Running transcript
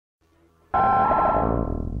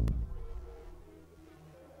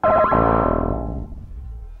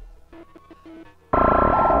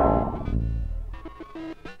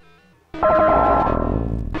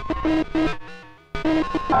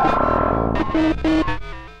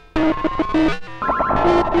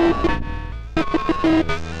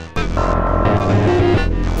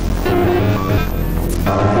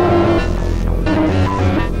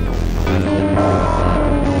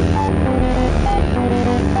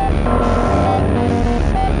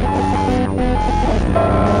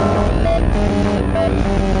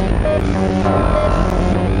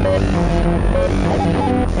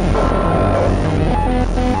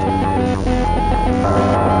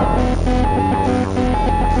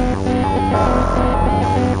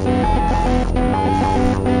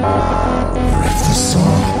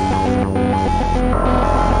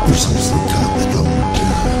Precisely cut the number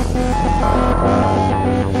down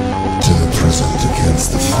to the present against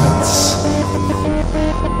the fence,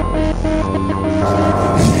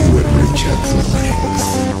 and you would reach out the length,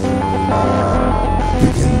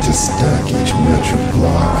 begin to stack each metric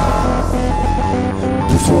block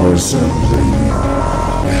before assembling.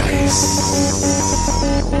 Nice.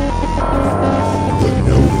 But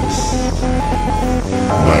notice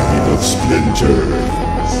my heap of splinters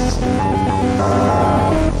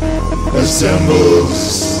assembles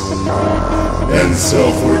and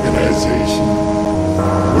self-organization,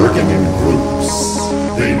 working in groups.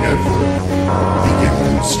 They network, begin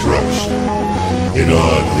construction in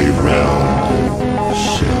oddly rounded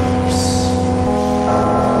shapes.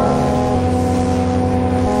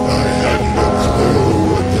 I hadn't a clue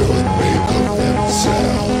what they would make of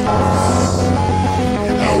themselves.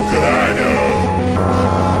 How could I know?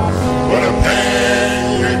 What a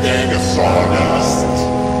pain, a gang of sawdust.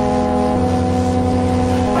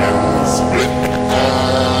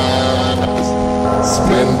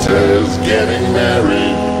 Splinters getting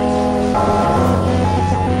married,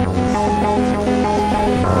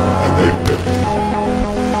 and they built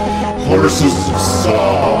horses of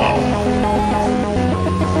saw,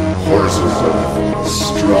 horses of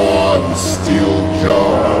straw and steel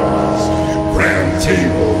jaws, grand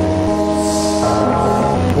tables.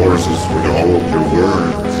 Horses would hold your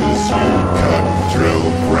words as you cut, drill,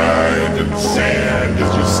 grind, and sand,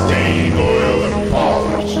 as you stain, oil, and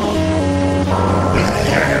polish the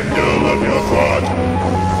handle of your thought.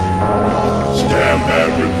 Stamp that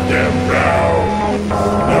with damn brow.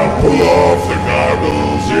 Now pull off the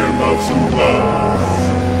goggles, earmuffs, and gloves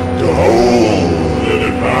to hold and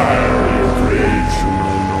admire your creation.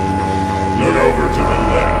 Look over to the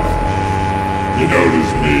left. You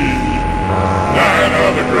notice me, lying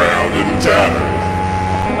on the ground and tattered,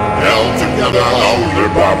 held together only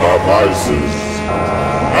by my vices.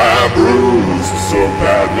 I bruised so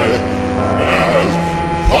badly, and I was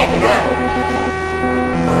popping out.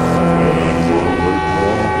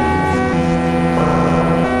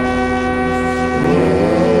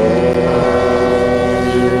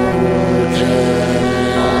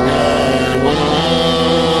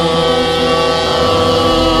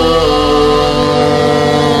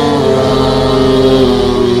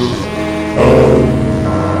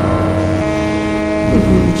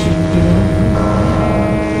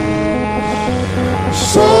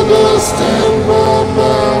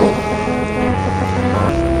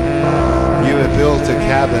 You have built a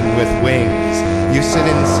cabin with wings. You sit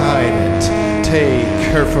inside it. Take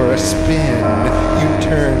her for a spin. You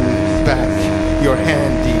turn back your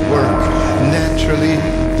handiwork. Naturally,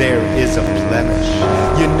 there is a blemish.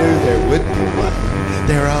 You knew there would be one.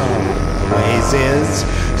 There always is.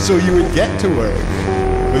 So you would get to work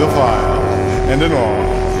with a file and an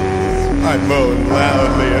awl. I moaned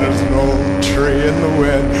loudly as an old tree in the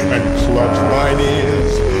wind and clutched my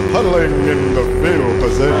knees, huddling in the fetal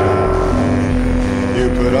position. You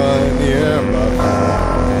put on the earmuff,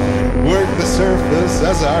 work the surface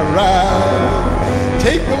as I ride,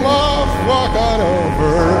 take them off, walk on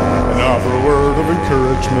over, and offer a word of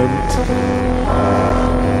encouragement.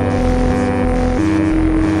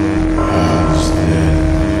 How's that?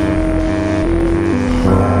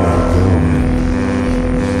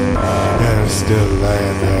 Still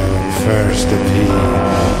lying there, first a pea,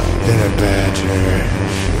 then a badger,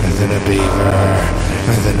 and then a beaver,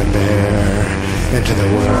 and then a bear, into the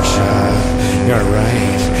workshop. You're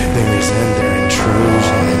right, they resent their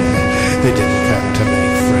intrusion. They didn't come to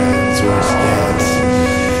make friends, worse yet.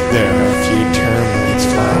 There are a few termites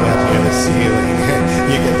flying up near the ceiling.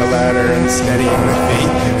 You get the ladder and steadying the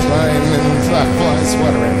feet, climb and fly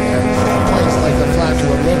swatter in hand. Points like the flat to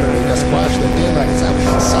a river to squash the daylights out.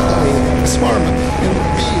 Suddenly, a swarm of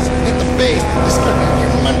bees hit the base. You start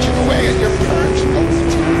you're munching away at your perch.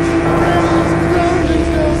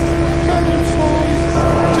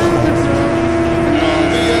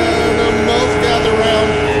 The animals gather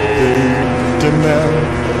round.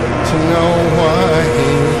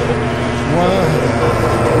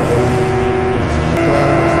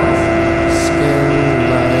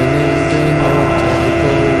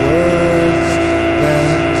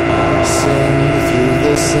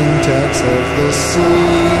 of the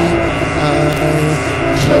sea. I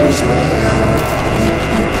close my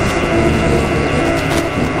eyes.